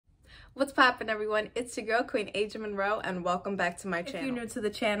What's poppin', everyone? It's your girl, Queen Asia Monroe, and welcome back to my channel. If you're new to the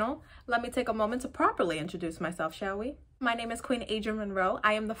channel, let me take a moment to properly introduce myself, shall we? My name is Queen Asia Monroe.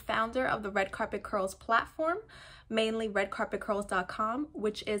 I am the founder of the Red Carpet Curls platform, mainly redcarpetcurls.com,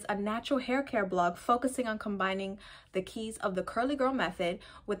 which is a natural hair care blog focusing on combining the keys of the curly girl method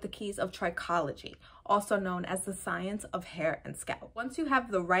with the keys of trichology, also known as the science of hair and scalp. Once you have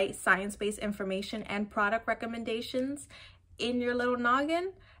the right science-based information and product recommendations in your little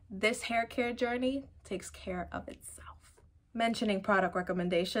noggin, this hair care journey takes care of itself. Mentioning product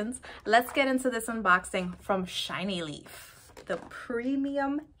recommendations, let's get into this unboxing from Shiny Leaf, the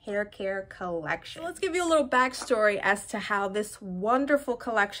premium hair care collection. So let's give you a little backstory as to how this wonderful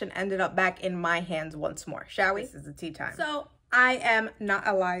collection ended up back in my hands once more, shall we? This is the tea time. So I am not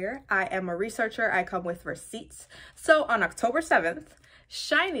a liar. I am a researcher. I come with receipts. So on October 7th,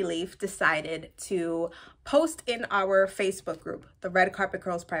 Shiny Leaf decided to post in our Facebook group, the Red Carpet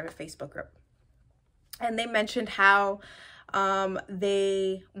Curls private Facebook group. And they mentioned how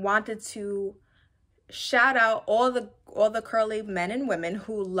they wanted to shout out all the curly men and women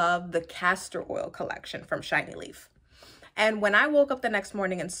who love the castor oil collection from Shiny Leaf. And when I woke up the next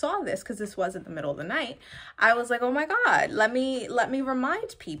morning and saw this, because this was in the middle of the night, I was like, oh my God, let me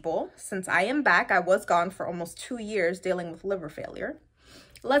remind people, since I am back. I was gone for almost 2 years dealing with liver failure.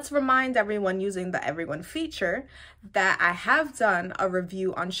 Let's remind everyone using the Everyone feature that I have done a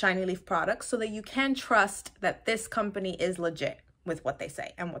review on Shiny Leaf products so that you can trust that this company is legit with what they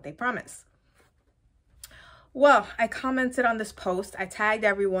say and what they promise. Well, I commented on this post, I tagged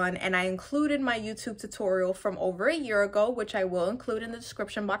everyone, and I included my YouTube tutorial from over a year ago, which I will include in the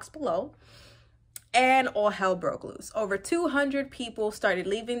description box below. And all hell broke loose. Over 200 people started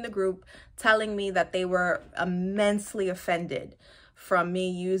leaving the group telling me that they were immensely offended from me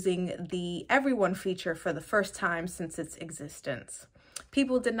using the Everyone feature for the first time since its existence.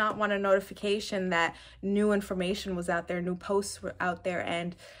 People did not want a notification that new information was out there, new posts were out there,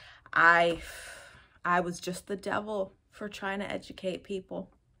 and I was just the devil for trying to educate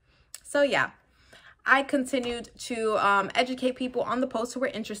people. So yeah, I continued to educate people on the posts who were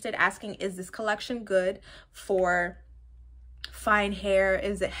interested, asking, is this collection good for fine hair?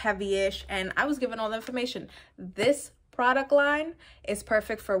 Is it heavy-ish? And I was given all the information. This product line is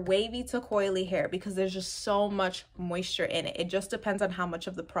perfect for wavy to coily hair because there's just so much moisture in it. It just depends on how much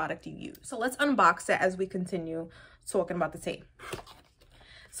of the product you use. So let's unbox it as we continue talking about the tea.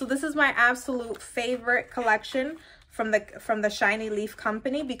 So this is my absolute favorite collection from the Shiny Leaf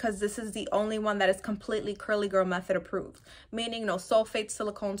company because this is the only one that is completely curly girl method approved, meaning no sulfates,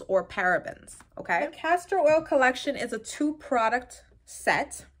 silicones, or parabens, okay? The castor oil collection is a 2-product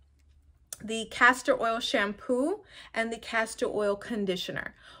set. The castor oil shampoo and the castor oil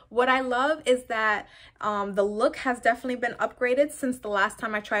conditioner. What I love is that the look has definitely been upgraded since the last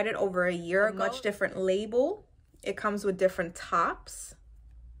time I tried it over a year ago. Much different label. It comes with different tops.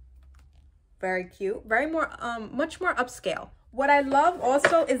 Very cute. Much more upscale. What I love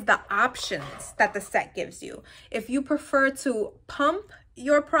also is the options that the set gives you. If you prefer to pump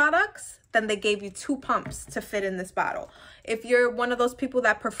your products, then they gave you 2 pumps to fit in this bottle. If you're one of those people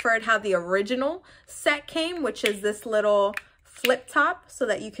that preferred how the original set came, which is this little flip top so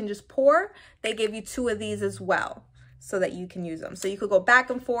that you can just pour, they gave you 2 of these as well so that you can use them. So you could go back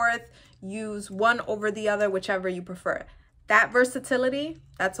and forth, use one over the other, whichever you prefer. That versatility,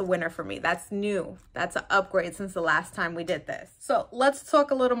 that's a winner for me. That's new. That's an upgrade since the last time we did this. So let's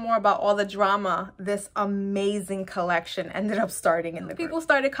talk a little more about all the drama this amazing collection ended up starting in the group. People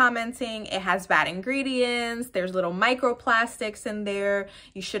started commenting, it has bad ingredients, there's little microplastics in there,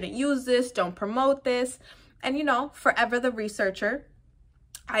 you shouldn't use this, don't promote this. And you know, forever the researcher,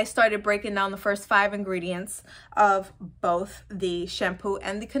 I started breaking down the first 5 ingredients of both the shampoo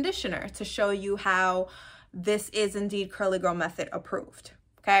and the conditioner to show you how this is indeed curly girl method approved,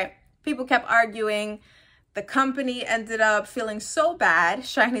 okay? People kept arguing. The company ended up feeling so bad.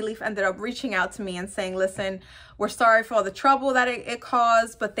 Shiny Leaf ended up reaching out to me and saying, listen, we're sorry for all the trouble that it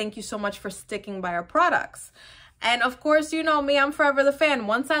caused, but thank you so much for sticking by our products. And of course, you know me, I'm forever the fan.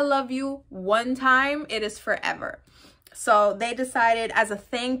 Once I love you one time, it is forever. So they decided, as a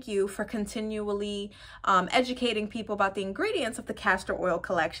thank you for continually educating people about the ingredients of the castor oil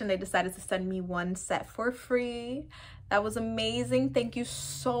collection, they decided to send me 1 set for free. That was amazing. Thank you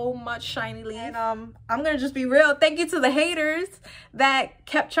so much, Shiny Leaf. And I'm gonna just be real. Thank you to the haters that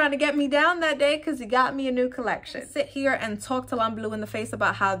kept trying to get me down that day because you got me a new collection. Sit here and talk till I'm blue in the face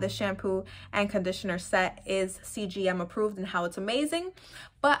about how the shampoo and conditioner set is CGM approved and how it's amazing.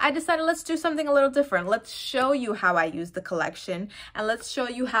 But I decided let's do something a little different. Let's show you how I use the collection and let's show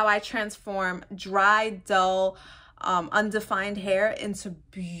you how I transform dry, dull, undefined hair into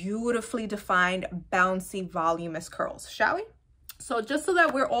beautifully defined, bouncy, voluminous curls, shall we? So just so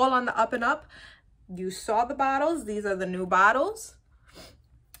that we're all on the up and up, you saw the bottles. These are the new bottles.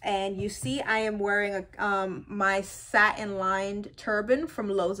 And you see I am wearing my satin lined turban from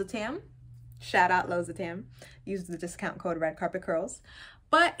Lozatam. Shout out Lozatam. Use the discount code Red Carpet Curls.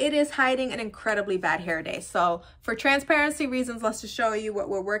 But it is hiding an incredibly bad hair day. So for transparency reasons, let's just show you what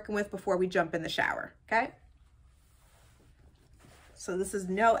we're working with before we jump in the shower, okay? So this is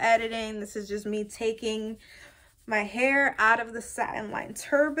no editing. This is just me taking my hair out of the satin lined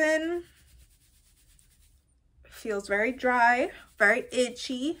turban. Feels very dry, very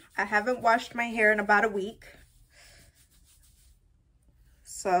itchy. I haven't washed my hair in about a week.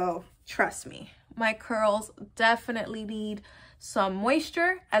 So trust me, my curls definitely need some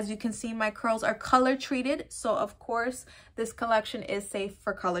moisture. As you can see, my curls are color treated. So of course, this collection is safe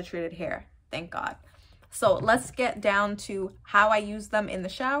for color treated hair. Thank God. So let's get down to how I use them in the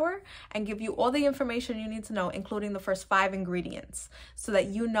shower and give you all the information you need to know, including the first 5 ingredients, so that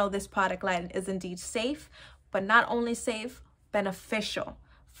you know this product line is indeed safe, but not only safe, beneficial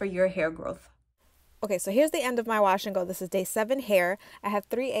for your hair growth. Okay, so here's the end of my wash and go. This is day 7 hair. I have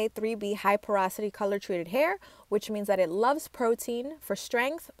 3A, 3B high porosity color treated hair, which means that it loves protein for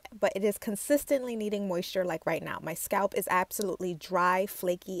strength, but it is consistently needing moisture like right now. My scalp is absolutely dry,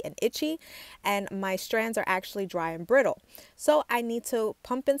 flaky, and itchy, and my strands are actually dry and brittle. So I need to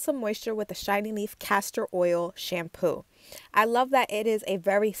pump in some moisture with the Shiny Leaf Castor Oil Shampoo. I love that it is a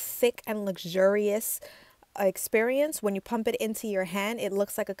very thick and luxurious experience. When you pump it into your hand, it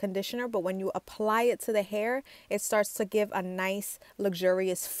looks like a conditioner, but when you apply it to the hair, it starts to give a nice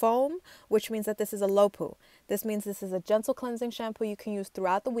luxurious foam, which means that this is a low poo. This means this is a gentle cleansing shampoo you can use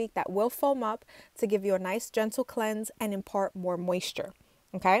throughout the week that will foam up to give you a nice gentle cleanse and impart more moisture.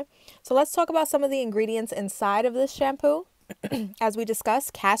 Okay, so let's talk about some of the ingredients inside of this shampoo. As we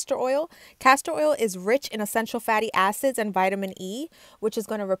discussed, castor oil. Castor oil is rich in essential fatty acids and vitamin E, which is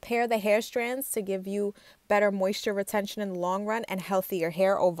going to repair the hair strands to give you better moisture retention in the long run and healthier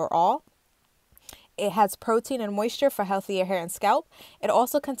hair overall. It has protein and moisture for healthier hair and scalp. It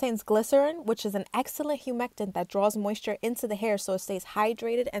also contains glycerin, which is an excellent humectant that draws moisture into the hair so it stays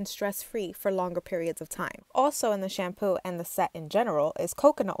hydrated and stress-free for longer periods of time. Also in the shampoo and the set in general is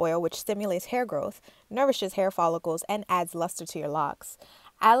coconut oil, which stimulates hair growth, nourishes hair follicles, and adds luster to your locks.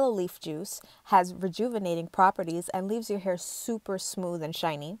 Aloe leaf juice has rejuvenating properties and leaves your hair super smooth and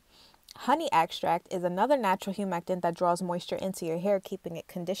shiny. Honey extract is another natural humectant that draws moisture into your hair, keeping it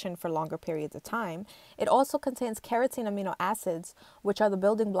conditioned for longer periods of time. It also contains keratin amino acids, which are the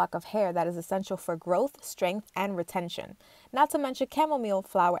building block of hair that is essential for growth, strength, and retention. Not to mention chamomile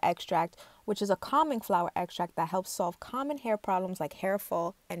flower extract, which is a calming flower extract that helps solve common hair problems like hair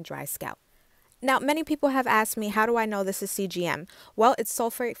fall and dry scalp. Now, many people have asked me, how do I know this is CGM? Well, it's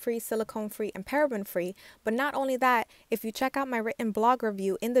sulfate-free, silicone-free, and paraben-free. But not only that, if you check out my written blog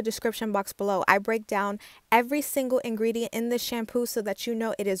review in the description box below, I break down every single ingredient in this shampoo so that you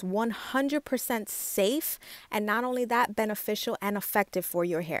know it is 100% safe, and not only that, beneficial and effective for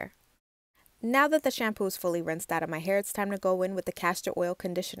your hair. Now that the shampoo is fully rinsed out of my hair, it's time to go in with the castor oil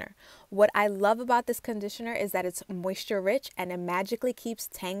conditioner. What I love about this conditioner is that it's moisture rich and it magically keeps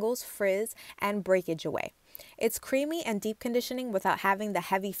tangles, frizz, and breakage away. It's creamy and deep conditioning without having the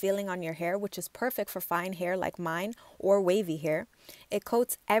heavy feeling on your hair, which is perfect for fine hair like mine or wavy hair. It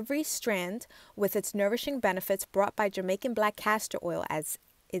coats every strand with its nourishing benefits brought by Jamaican black castor oil as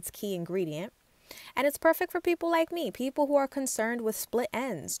its key ingredient. And it's perfect for people like me, people who are concerned with split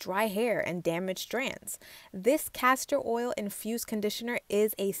ends, dry hair, and damaged strands. This castor oil infused conditioner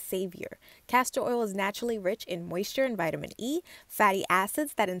is a savior. Castor oil is naturally rich in moisture and vitamin E, fatty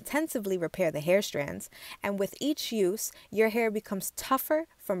acids that intensively repair the hair strands. And with each use, your hair becomes tougher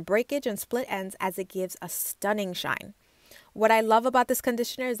from breakage and split ends as it gives a stunning shine. What I love about this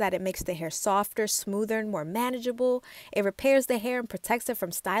conditioner is that it makes the hair softer, smoother, and more manageable. It repairs the hair and protects it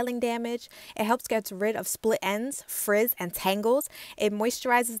from styling damage. It helps get rid of split ends, frizz, and tangles. It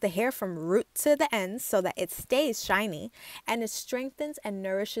moisturizes the hair from root to the ends so that it stays shiny. And it strengthens and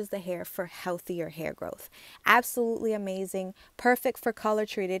nourishes the hair for healthier hair growth. Absolutely amazing. Perfect for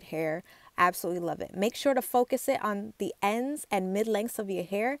color-treated hair. Absolutely love it. Make sure to focus it on the ends and mid-lengths of your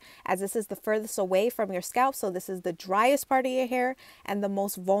hair, as this is the furthest away from your scalp. So this is the driest part of your hair and the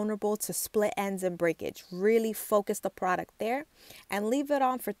most vulnerable to split ends and breakage. Really focus the product there and leave it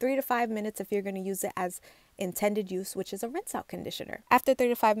on for 3 to 5 minutes if you're going to use it as intended use, which is a rinse out conditioner. After 3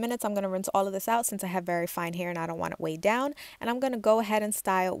 to 5 minutes, I'm going to rinse all of this out since I have very fine hair and I don't want it weighed down. And I'm going to go ahead and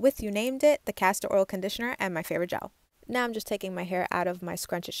style with, you named it, the castor oil conditioner and my favorite gel. Now I'm just taking my hair out of my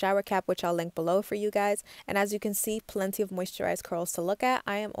scrunch it shower cap, which I'll link below for you guys. And as you can see, plenty of moisturized curls to look at.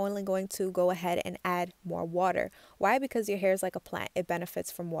 I am only going to go ahead and add more water. Why? Because your hair is like a plant. It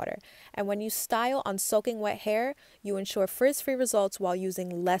benefits from water. And when you style on soaking wet hair, you ensure frizz-free results while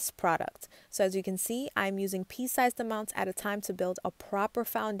using less product. So as you can see, I'm using pea-sized amounts at a time to build a proper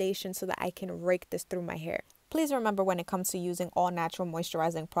foundation so that I can rake this through my hair. Please remember, when it comes to using all natural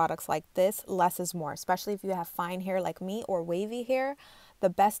moisturizing products like this, less is more, especially if you have fine hair like me or wavy hair. The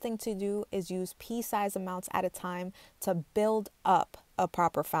best thing to do is use pea-sized amounts at a time to build up a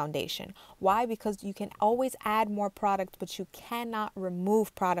proper foundation. Why? Because you can always add more product, but you cannot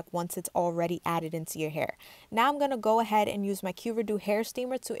remove product once it's already added into your hair. Now I'm going to go ahead and use my Q Redo hair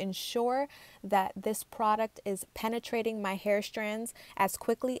steamer to ensure that this product is penetrating my hair strands as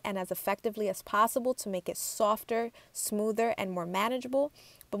quickly and as effectively as possible to make it softer, smoother, and more manageable.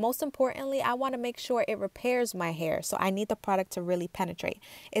 But most importantly, I want to make sure it repairs my hair. So I need the product to really penetrate.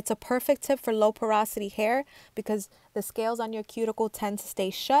 It's a perfect tip for low porosity hair because the scales on your cuticle tend to stay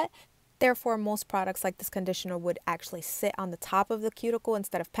shut. Therefore, most products like this conditioner would actually sit on the top of the cuticle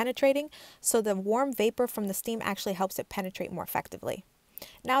instead of penetrating. So the warm vapor from the steam actually helps it penetrate more effectively.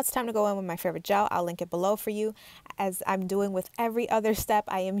 Now it's time to go in with my favorite gel. I'll link it below for you. As I'm doing with every other step,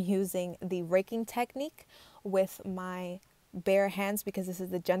 I am using the raking technique with my bare hands because this is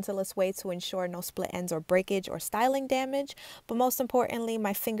the gentlest way to ensure no split ends or breakage or styling damage. But most importantly,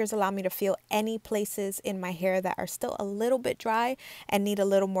 my fingers allow me to feel any places in my hair that are still a little bit dry and need a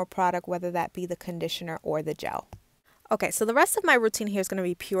little more product, whether that be the conditioner or the gel. Okay, so the rest of my routine here is going to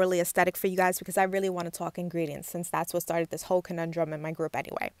be purely aesthetic for you guys because I really want to talk ingredients since that's what started this whole conundrum in my group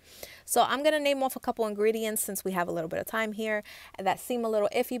anyway. So I'm going to name off a couple ingredients since we have a little bit of time here that seem a little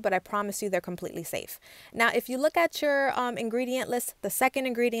iffy, but I promise you they're completely safe. Now, if you look at your ingredient list, the second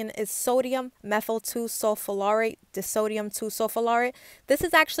ingredient is sodium methyl 2-sulfurate, disodium 2-sulfurate. This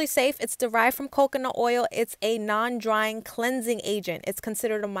is actually safe. It's derived from coconut oil. It's a non-drying cleansing agent. It's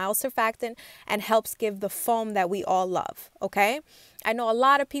considered a mild surfactant and helps give the foam that we all love. Okay, I know a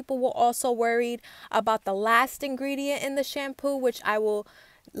lot of people were also worried about the last ingredient in the shampoo, which I will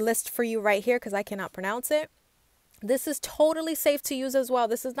list for you right here because I cannot pronounce it. This is totally safe to use as well.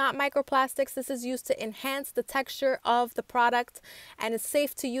 This is not microplastics. This is used to enhance the texture of the product, and it's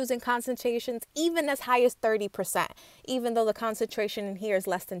safe to use in concentrations even as high as 30%, even though the concentration in here is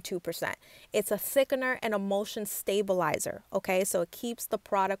less than 2%. It's a thickener and emulsion stabilizer, okay? So it keeps the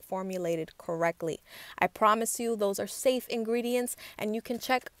product formulated correctly. I promise you those are safe ingredients, and you can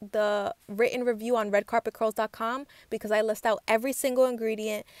check the written review on redcarpetcurls.com because I list out every single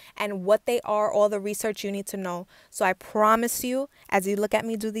ingredient and what they are, all the research you need to know. So I promise you, as you look at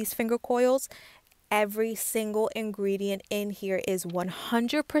me do these finger coils, every single ingredient in here is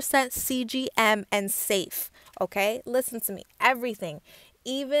 100% CGM and safe, okay? Listen to me, everything.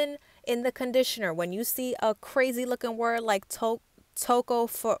 Even in the conditioner, when you see a crazy looking word like tocopherol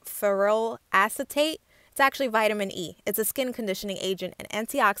acetate, it's actually vitamin E. It's a skin conditioning agent, an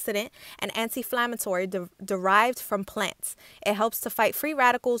antioxidant, and anti-inflammatory derived from plants. It helps to fight free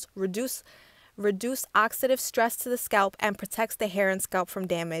radicals, reduce oxidative stress to the scalp, and protects the hair and scalp from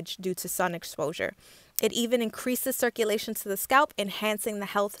damage due to sun exposure. It even increases circulation to the scalp, enhancing the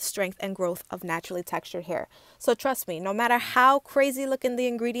health, strength, and growth of naturally textured hair. So trust me, no matter how crazy looking the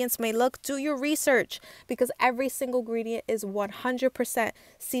ingredients may look, do your research because every single ingredient is 100%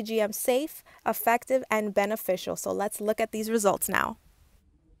 CGM safe, effective, and beneficial. So let's look at these results now.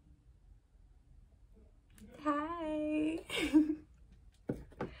 Hi.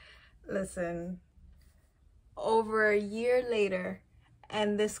 Listen, over a year later,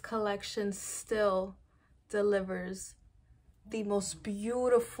 and this collection still delivers the most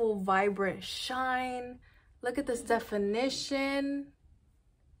beautiful, vibrant shine. Look at this definition.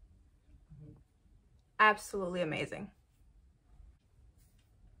 Absolutely amazing.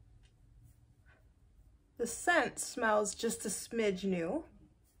 The scent smells just a smidge new.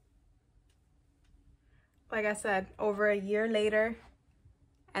 Like I said, over a year later,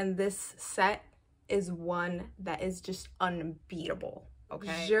 and this set is one that is just unbeatable, okay?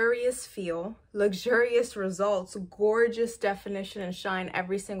 Luxurious feel, luxurious results, gorgeous definition and shine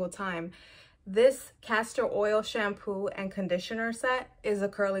every single time. This castor oil shampoo and conditioner set is a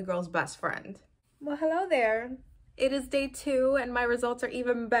curly girl's best friend. Well, hello there. It is day 2 and my results are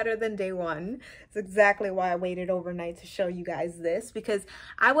even better than day 1. It's exactly why I waited overnight to show you guys this, because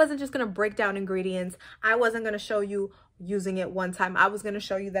I wasn't just gonna break down ingredients. I wasn't gonna show you using it one time. I was going to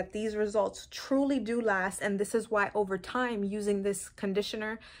show you that these results truly do last, and this is why over time using this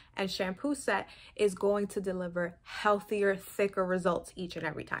conditioner and shampoo set is going to deliver healthier, thicker results each and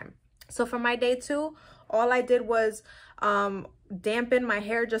every time. So for my day 2, All I did was dampen my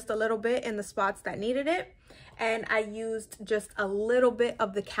hair just a little bit in the spots that needed it. And I used just a little bit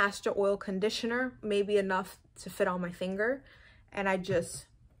of the castor oil conditioner, maybe enough to fit on my finger. And I just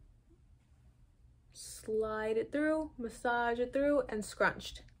slide it through, massage it through, and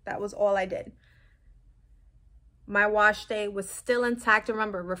scrunched. That was all I did. My wash day was still intact.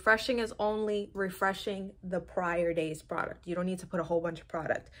 Remember, refreshing is only refreshing the prior day's product. You don't need to put a whole bunch of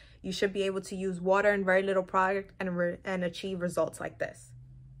product. You should be able to use water and very little product and achieve results like this.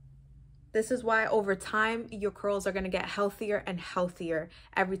 This is why over time, your curls are gonna get healthier and healthier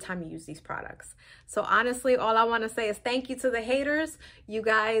every time you use these products. So honestly, all I wanna say is thank you to the haters. You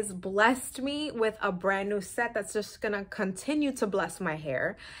guys blessed me with a brand new set that's just gonna continue to bless my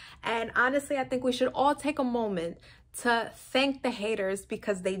hair. And honestly, I think we should all take a moment to thank the haters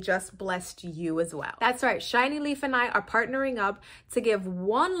because they just blessed you as well. That's right, Shiny Leaf and I are partnering up to give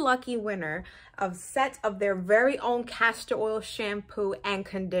one lucky winner a set of their very own castor oil shampoo and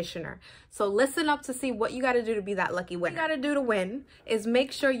conditioner. So listen up to see what you got to do to be that lucky winner. What you got to do to win is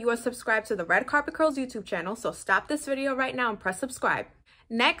make sure you are subscribed to the Red Carpet Curls YouTube channel. So stop this video right now and press subscribe.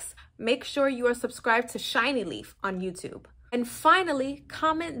 Next, make sure you are subscribed to Shiny Leaf on YouTube. And finally,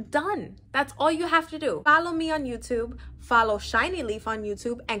 comment done. That's all you have to do. Follow me on YouTube, follow Shiny Leaf on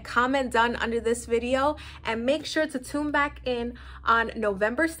YouTube, and comment done under this video. And make sure to tune back in on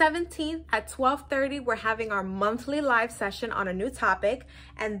November 17th at 12:30. We're having our monthly live session on a new topic.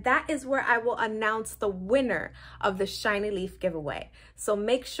 And that is where I will announce the winner of the Shiny Leaf giveaway. So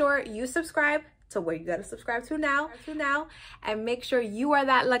make sure you subscribe to where you gotta subscribe to now, and make sure you are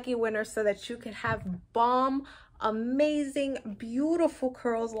that lucky winner so that you can have bomb, amazing, beautiful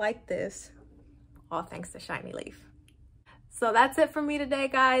curls like this, all thanks to Shiny Leaf. So that's it for me today,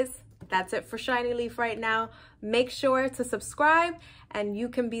 guys. That's it for Shiny Leaf right now. Make sure to subscribe and you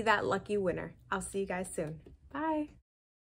can be that lucky winner. I'll see you guys soon. Bye.